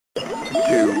2,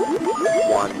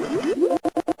 1.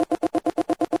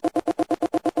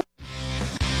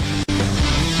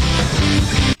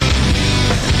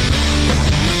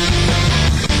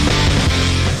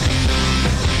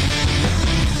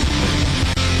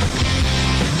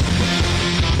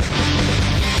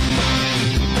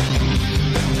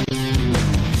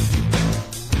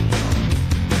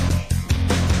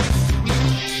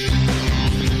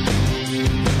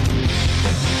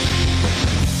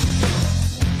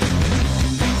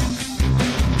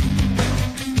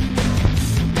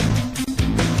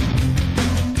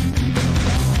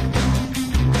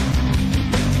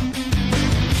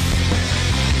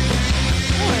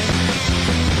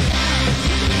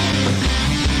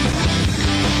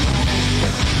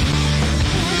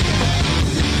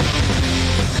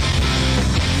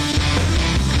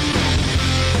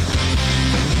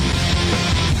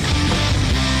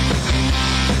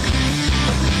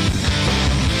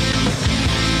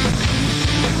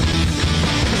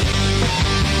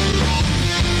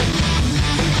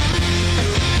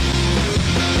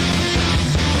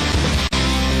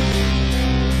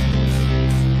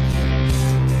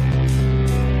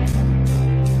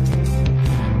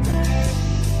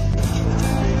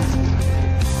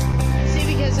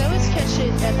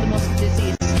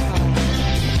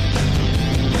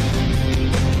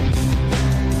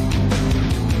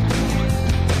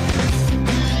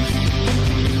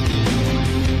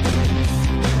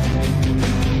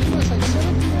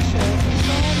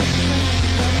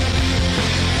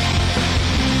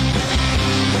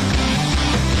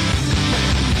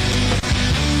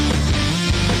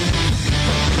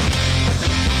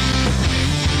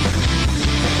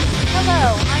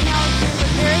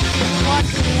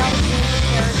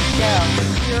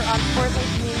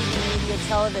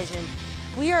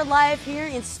 We are live here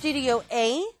in Studio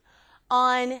A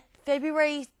on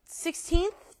February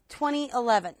 16th,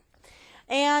 2011.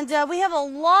 And we have a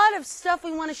lot of stuff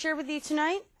we want to share with you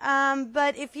tonight.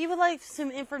 But if you would like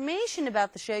some information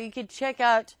about the show, you could check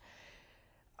out,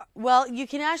 well, you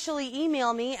can actually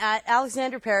email me at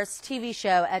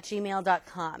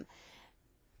alexandraparistvshow@gmail.com.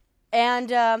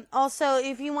 And also,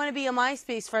 if you want to be a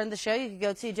MySpace friend of the show, you can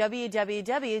go to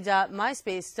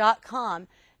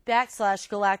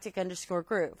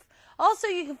www.myspace.com/galactic_groove. Also,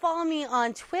 you can follow me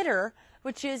on Twitter,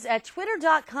 which is at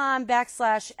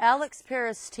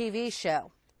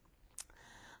twitter.com/AlexParisTVShow.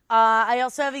 I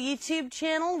also have a YouTube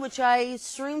channel, which I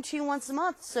stream to once a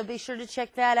month, so be sure to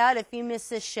check that out if you miss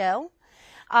this show.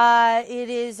 It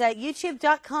is at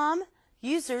youtube.com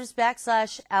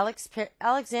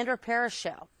users/Alexandra Paris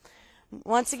Show.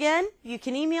 Once again, you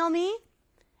can email me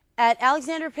at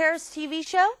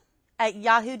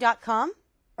alexandraparistvshow@yahoo.com.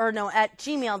 Or no, at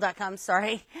gmail.com,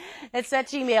 sorry. It's at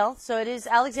Gmail. So it is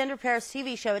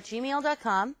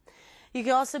alexandraparistvshow@gmail.com. You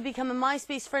can also become a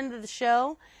MySpace friend of the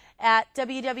show at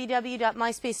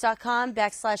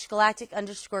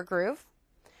www.myspace.com/galactic_groove.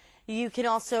 You can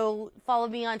also follow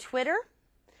me on Twitter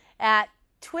at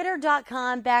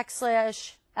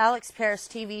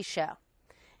twitter.com/AlexParisTVShow.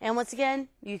 And once again,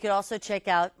 you could also check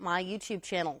out my YouTube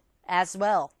channel as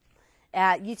well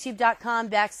at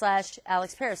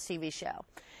youtube.com/AlexParisTVShow.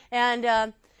 And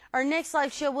our next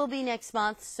live show will be next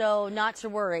month, so not to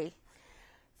worry.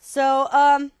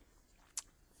 So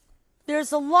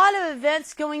there's a lot of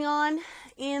events going on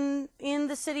in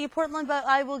the city of Portland, but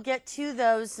I will get to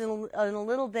those in a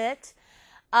little bit.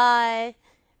 I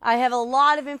have a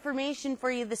lot of information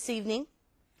for you this evening.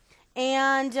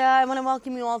 And I want to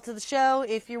welcome you all to the show.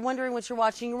 If you're wondering what you're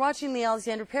watching the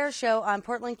Alexandra Paris Show on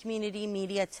Portland Community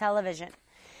Media Television.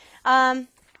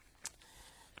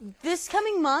 This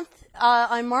coming month,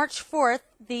 on March 4th,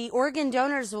 the organ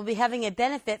donors will be having a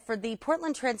benefit for the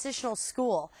Portland Transitional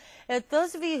School. And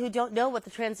those of you who don't know what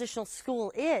the Transitional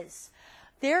School is,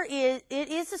 it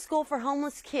is a school for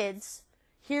homeless kids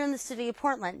here in the city of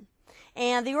Portland.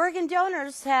 And the organ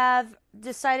donors have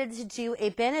decided to do a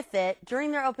benefit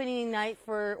during their opening night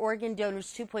for Organ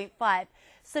Donors 2.5.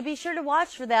 So be sure to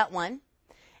watch for that one.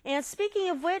 And speaking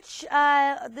of which,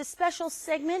 this special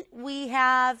segment, we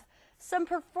have some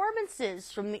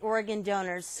performances from the organ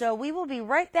donors. So we will be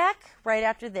right back right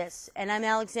after this. And I'm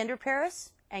Alexandra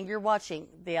Paris, and you're watching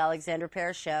The Alexandra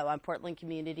Paris Show on Portland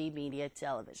Community Media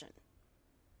Television.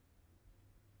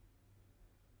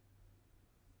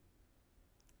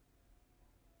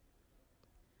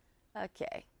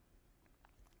 Okay.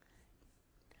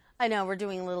 I know we're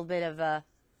doing a little bit of a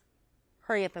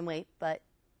hurry up and wait, but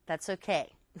that's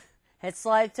okay. It's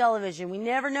live television. We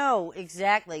never know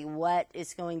exactly what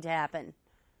is going to happen.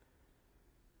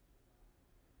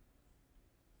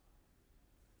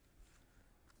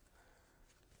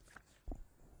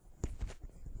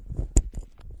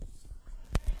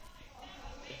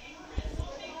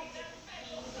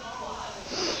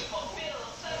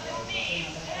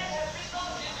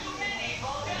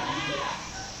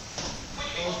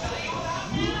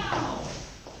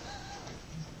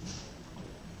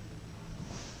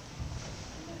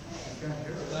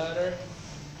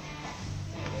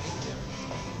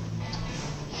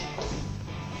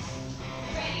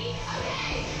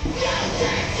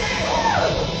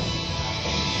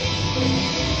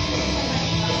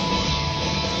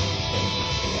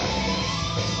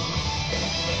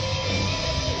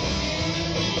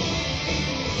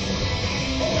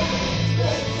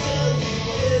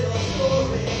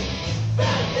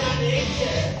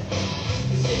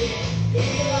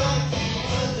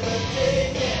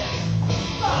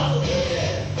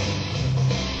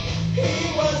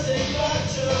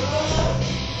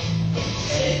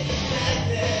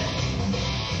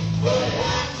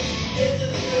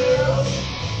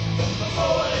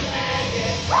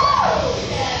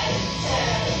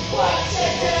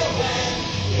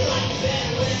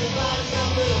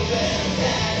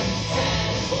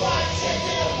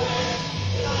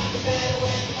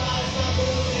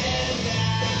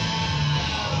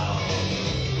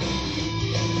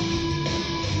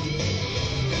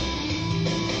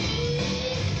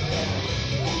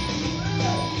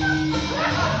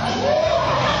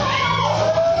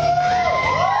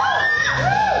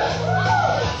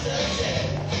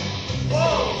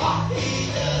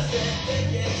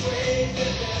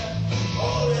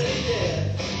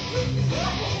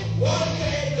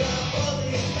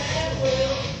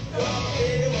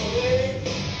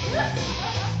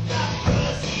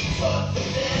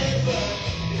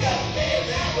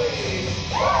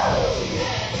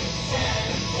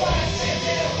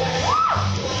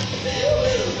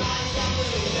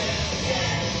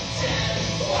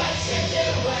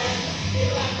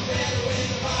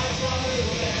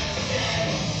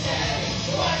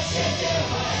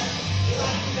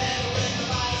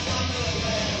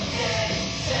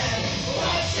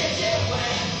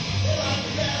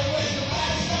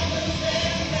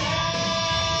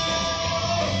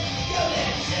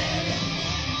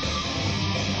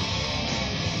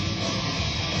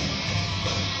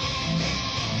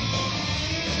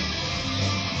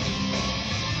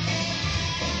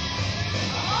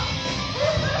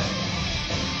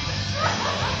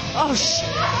 Oh, shit.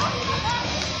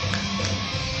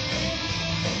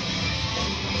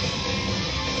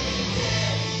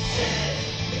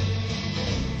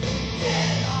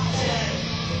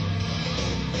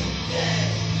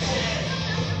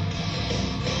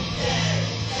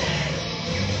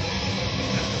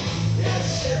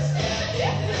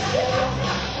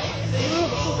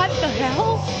 What the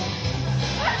hell?